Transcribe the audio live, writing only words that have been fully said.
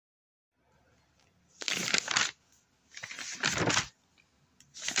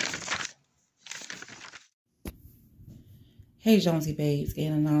Hey Jonesy Babes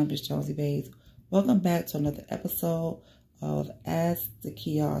and Anonymous Jonesy Babes. Welcome back to another episode of As the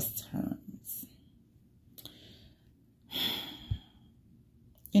Kiosk Turns.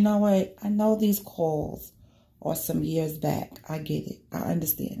 You know what? I know these calls are some years back. I get it. I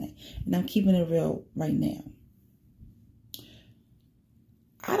understand it. And I'm keeping it real right now.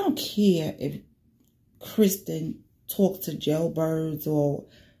 I don't care if Kristin talks to jailbirds or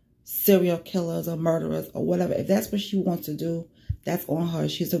serial killers or murderers or whatever. If that's what she wants to do, that's on her.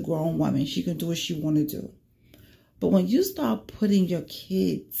 She's a grown woman. She can do what she want to do. But when you start putting your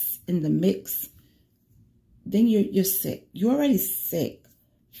kids in the mix, then you're sick. You're already sick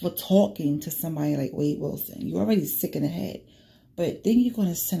for talking to somebody like Wade Wilson. You're already sick in the head. But then you're going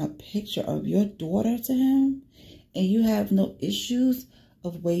to send a picture of your daughter to him and you have no issues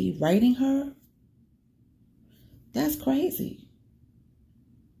of Wade writing her? That's crazy.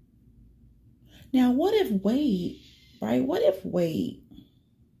 Now, what if Wade, right? What if Wade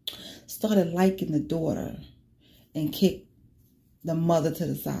started liking the daughter and kicked the mother to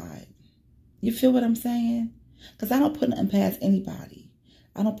the side? You feel what I'm saying? Because I don't put nothing past anybody.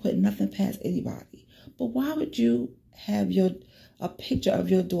 I don't put nothing past anybody. But why would you have a picture of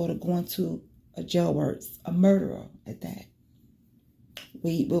your daughter going to a jailbird, a murderer at that?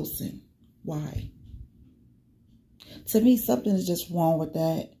 Wade Wilson. Why? To me, something is just wrong with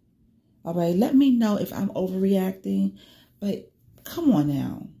that. All right, let me know if I'm overreacting, but come on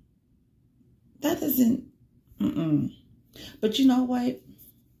now. That doesn't, But you know what?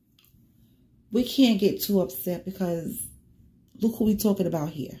 We can't get too upset because look who we talking about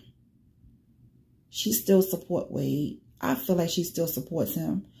here. She still support Wade. I feel like she still supports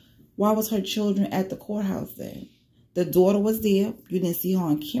him. Why was her children at the courthouse then? The daughter was there. You didn't see her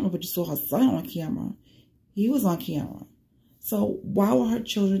on camera, but you saw her son on camera. He was on camera. So why were her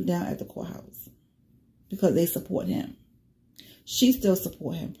children down at the courthouse? Because they support him. She still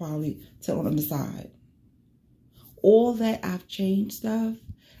support him, probably, to on the side. All that I've changed stuff.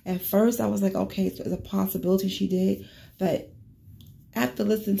 At first, I was like, okay, so there's a possibility she did. But after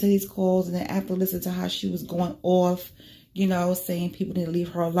listening to these calls and then after listening to how she was going off, you know, saying people need to leave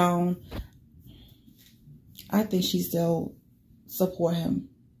her alone, I think she still support him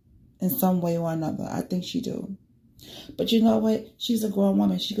in some way or another. I think she do. But you know what? She's a grown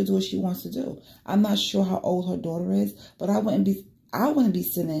woman. She could do what she wants to do. I'm not sure how old her daughter is, but I wouldn't be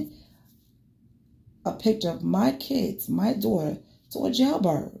sending a picture of my kids, my daughter, to a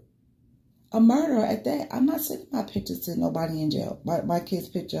jailbird. A murderer at that. I'm not sending my pictures to nobody in jail. My kid's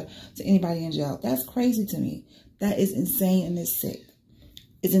picture to anybody in jail. That's crazy to me. That is insane and it's sick.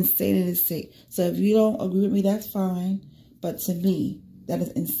 It's insane and it's sick. So if you don't agree with me, that's fine. But to me, that is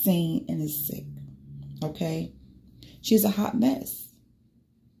insane and it's sick. Okay? She's a hot mess.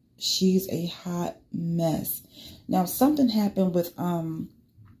 She's a hot mess. Now, something happened with her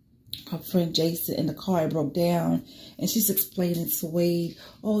friend Jason in the car. It broke down. And she's explaining to Wade,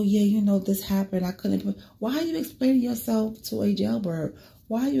 oh, yeah, you know, this happened. I couldn't. Why are you explaining yourself to a jailbird?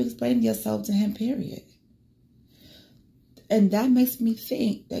 Why are you explaining yourself to him, period? And that makes me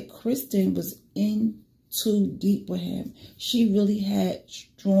think that Kristin was in too deep with him. She really had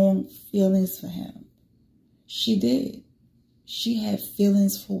strong feelings for him. She did. She had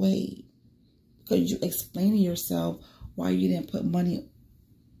feelings for Wade. Because you explain to yourself why you didn't put money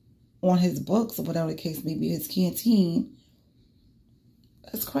on his books or whatever the case may be, his canteen.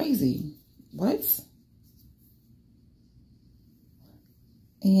 That's crazy. What?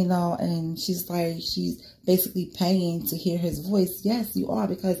 And, you know, and she's like, she's basically paying to hear his voice. Yes, you are,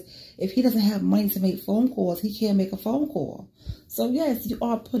 because if he doesn't have money to make phone calls, he can't make a phone call. So, yes, you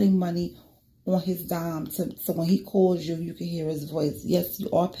are putting money on his dime so when he calls you, you can hear his voice. Yes, you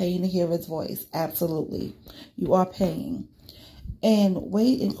are paying to hear his voice. Absolutely. You are paying. And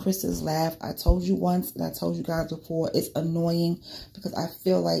Wade and Kristin's laugh, I told you once and I told you guys before, it's annoying because I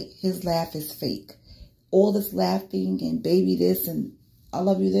feel like his laugh is fake. All this laughing and baby this and I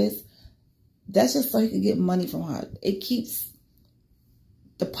love you this, that's just so he can get money from her. It keeps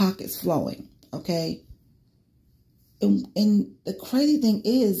the pockets flowing, okay? And the crazy thing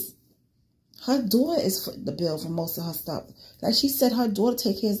is, her daughter is footing the bill for most of her stuff. Like she said, her daughter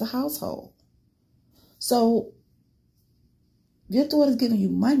take care of the household. So, your daughter's giving you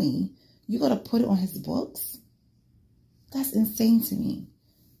money, you got to put it on his books? That's insane to me.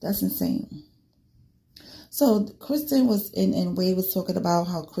 That's insane. So, Kristin was, and Wade was talking about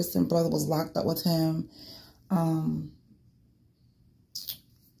how Kristin's brother was locked up with him. And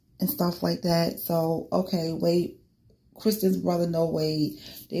stuff like that. So, okay, Wade, Kristin's brother, no Wade,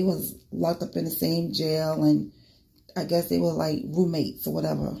 they was locked up in the same jail, and I guess they were like roommates or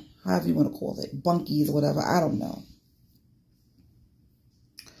whatever, however you want to call it, bunkies or whatever, I don't know.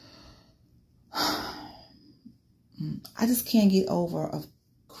 I just can't get over of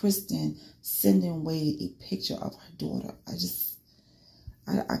Kristin sending Wade a picture of her daughter.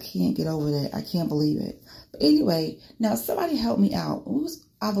 I can't get over that. I can't believe it. But anyway, now somebody help me out.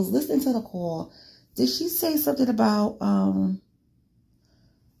 I was listening to the call. Did she say something about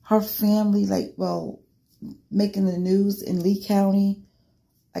her family, like, well, making the news in Lee County,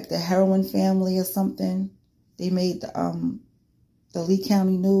 like the heroin family or something? They made the Lee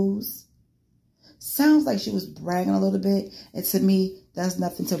County news. Sounds like she was bragging a little bit. And to me, that's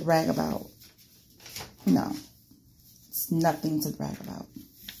nothing to brag about. No. It's nothing to brag about.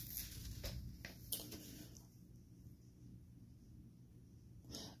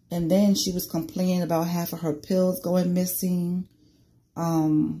 And then she was complaining about half of her pills going missing.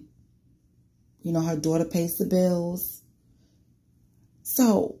 You know, her daughter pays the bills.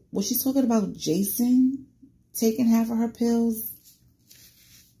 So, was she talking about Jason taking half of her pills?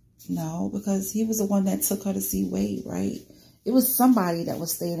 No, because he was the one that took her to see Wade, right? It was somebody that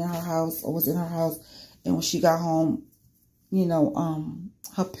was staying in her house or was in her house. And when she got home, you know,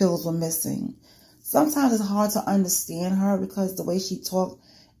 her pills were missing. Sometimes it's hard to understand her because the way she talked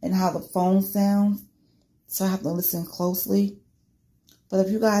and how the phone sounds. So I have to listen closely. But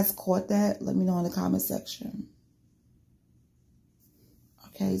if you guys caught that, let me know in the comment section.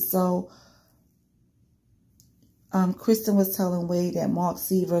 Okay, so Kristin was telling Wade that Mark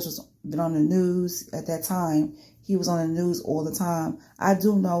Severs was been on the news at that time. He was on the news all the time. I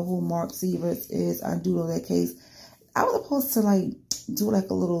do know who Mark Severs is. I do know that case. I was supposed to like do like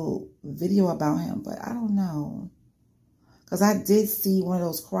a little video about him, but I don't know. Because I did see one of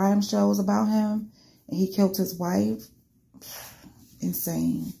those crime shows about him and he killed his wife.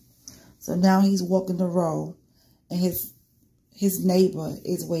 Insane. So now he's walking the road and his neighbor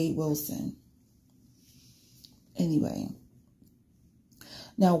is Wade Wilson. Anyway.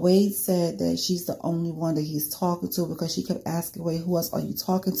 Now Wade said that she's the only one that he's talking to because she kept asking Wade, who else are you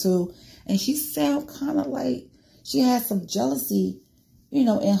talking to? And she sounded kind of like she had some jealousy, you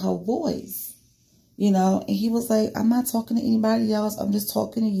know, in her voice. You know, and he was like, I'm not talking to anybody else. I'm just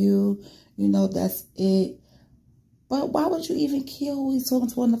talking to you. You know, that's it. But why would you even care who he's talking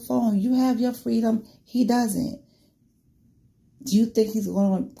to on the phone? You have your freedom. He doesn't. Do you think he's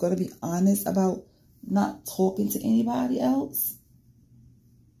going to be honest about not talking to anybody else?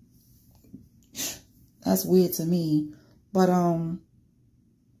 That's weird to me. But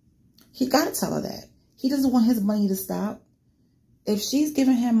he got to tell her that. He doesn't want his money to stop. If she's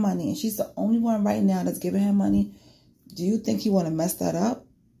giving him money and she's the only one right now that's giving him money, do you think he want to mess that up?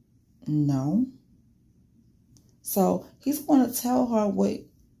 No. So he's going to tell her what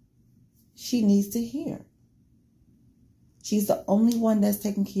she needs to hear. She's the only one that's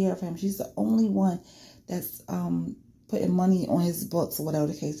taking care of him. She's the only one that's putting money on his books or whatever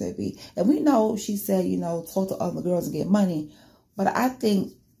the case may be. And we know she said, you know, talk to other girls and get money. But I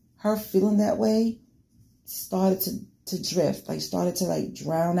think her feeling that way started to drift, like started to like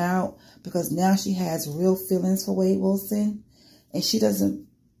drown out, because now she has real feelings for Wade Wilson and she doesn't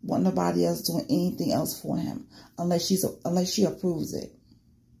want nobody else doing anything else for him unless she approves it.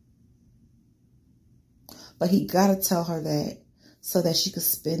 But he got to tell her that so that she could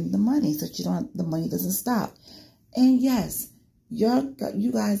spend the money, so the money doesn't stop. And yes,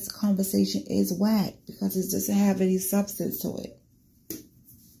 you guys' conversation is whack because it doesn't have any substance to it.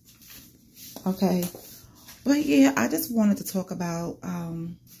 Okay. But yeah, I just wanted to talk about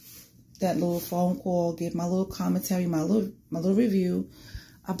that little phone call, give my little commentary, my little review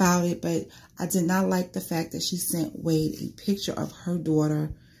about it. But I did not like the fact that she sent Wade a picture of her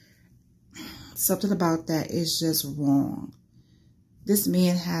daughter. Something about that is just wrong. This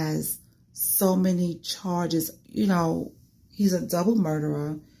man has so many charges. You know, he's a double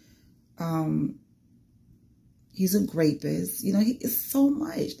murderer. He's a rapist. You know, he is so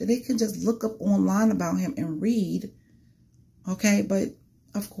much that they can just look up online about him and read. Okay, but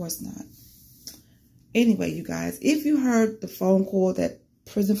of course not. Anyway, you guys, if you heard the phone call that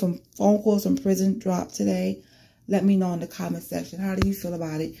phone calls from prison dropped today, let me know in the comment section. How do you feel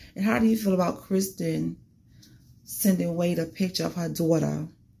about it? And how do you feel about Kristin sending Wade a picture of her daughter?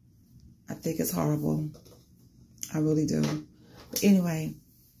 I think it's horrible. I really do. But anyway,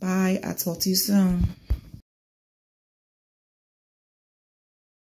 bye. I'll talk to you soon.